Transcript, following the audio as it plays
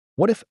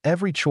What if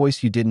every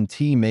choice you didn't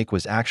make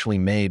was actually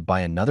made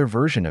by another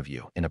version of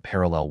you in a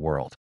parallel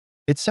world?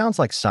 It sounds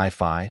like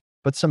sci-fi,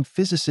 but some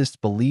physicists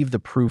believe the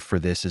proof for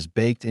this is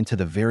baked into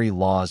the very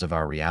laws of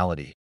our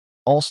reality,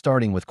 all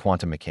starting with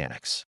quantum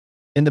mechanics.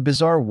 In the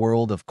bizarre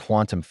world of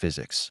quantum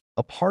physics,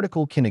 a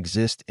particle can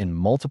exist in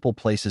multiple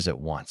places at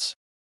once,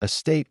 a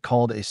state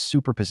called a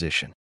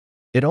superposition.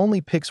 It only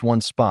picks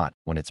one spot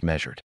when it's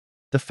measured.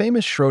 The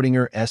famous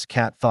Schrödinger's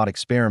cat thought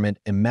experiment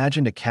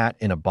imagined a cat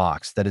in a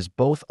box that is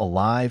both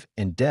alive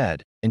and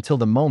dead until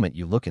the moment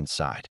you look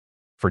inside.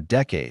 For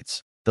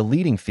decades, the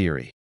leading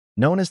theory,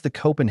 known as the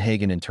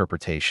Copenhagen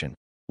interpretation,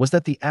 was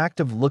that the act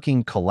of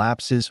looking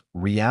collapses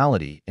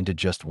reality into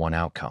just one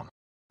outcome.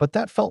 But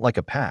that felt like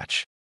a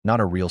patch, not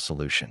a real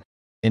solution.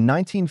 In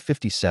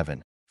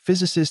 1957,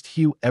 physicist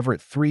Hugh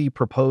Everett III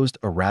proposed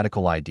a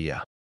radical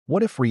idea.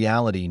 What if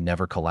reality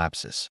never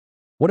collapses?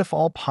 What if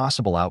all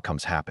possible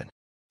outcomes happen?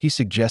 He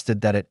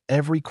suggested that at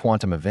every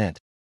quantum event,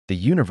 the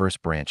universe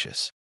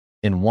branches.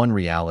 In one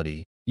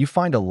reality, you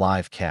find a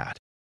live cat.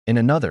 In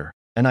another,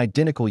 an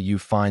identical you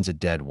finds a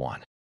dead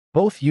one.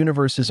 Both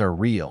universes are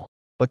real,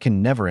 but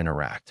can never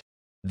interact.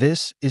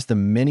 This is the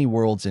many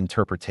worlds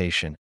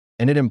interpretation,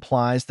 and it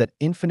implies that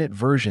infinite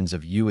versions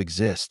of you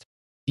exist,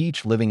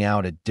 each living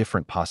out a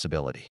different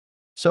possibility.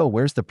 So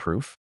where's the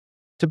proof?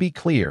 To be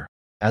clear,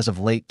 as of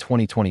late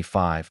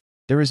 2025,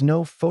 there is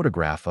no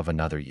photograph of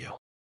another you.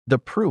 The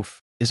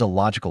proof is a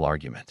logical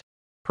argument.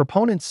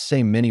 Proponents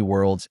say many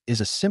worlds is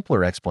a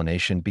simpler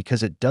explanation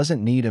because it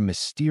doesn't need a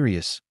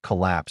mysterious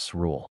collapse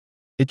rule.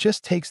 It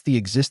just takes the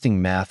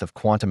existing math of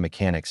quantum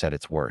mechanics at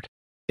its word.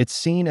 It's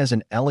seen as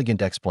an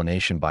elegant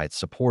explanation by its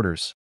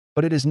supporters,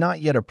 but it is not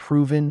yet a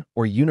proven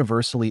or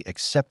universally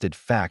accepted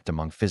fact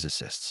among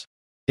physicists.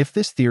 If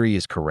this theory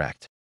is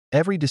correct,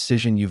 every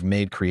decision you've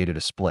made created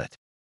a split.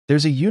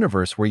 There's a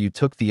universe where you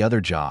took the other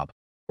job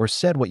or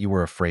said what you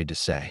were afraid to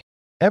say.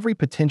 Every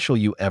potential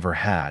you ever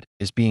had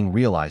is being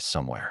realized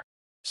somewhere.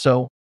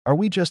 So, are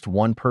we just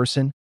one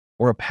person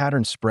or a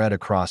pattern spread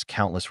across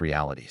countless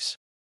realities?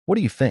 What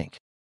do you think?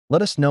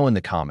 Let us know in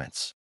the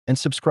comments and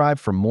subscribe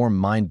for more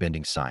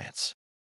mind-bending science.